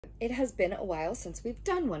It has been a while since we've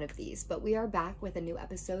done one of these, but we are back with a new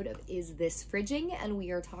episode of Is This Fridging? And we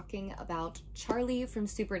are talking about Charlie from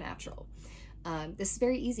Supernatural. This is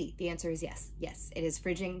very easy. The answer is yes. Yes, it is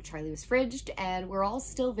fridging. Charlie was fridged, and we're all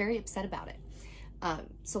still very upset about it.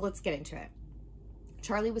 So let's get into it.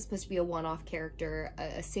 Charlie was supposed to be a one-off character,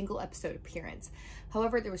 a single episode appearance.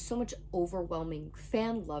 However, there was so much overwhelming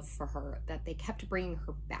fan love for her that they kept bringing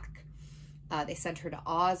her back. They sent her to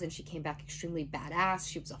Oz and she came back extremely badass.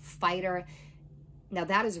 She was a fighter. Now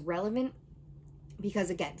that is relevant because,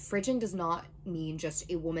 again, fridging does not mean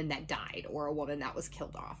just a woman that died or a woman that was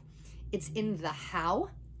killed off. It's in the how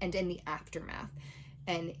and in the aftermath.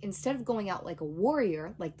 And instead of going out like a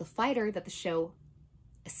warrior, like the fighter that the show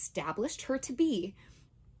established her to be,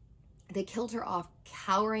 they killed her off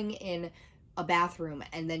cowering in a bathroom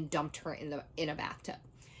and then dumped her in a bathtub.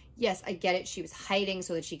 Yes, I get it. She was hiding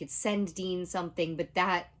so that she could send Dean something, but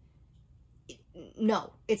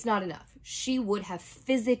no, it's not enough. She would have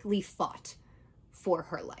physically fought for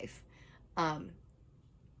her life. And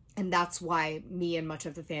that's why me and much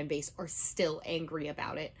of the fan base are still angry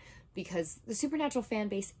about it, because the Supernatural fan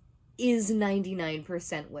base is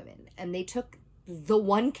 99% women, and they took the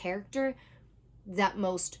one character that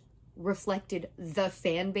most reflected the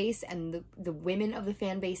fan base and the women of the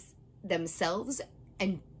fan base themselves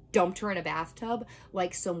and dumped her in a bathtub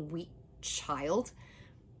like some weak child.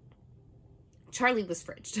 Charlie was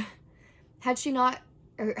fridged. Had she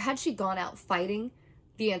gone out fighting,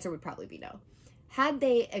 the answer would probably be no. Had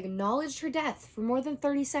they acknowledged her death for more than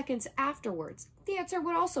 30 seconds afterwards, the answer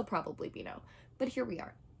would also probably be no. But here we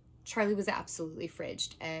are. Charlie was absolutely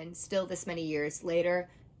fridged, and still this many years later,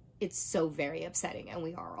 it's so very upsetting, and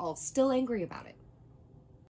we are all still angry about it.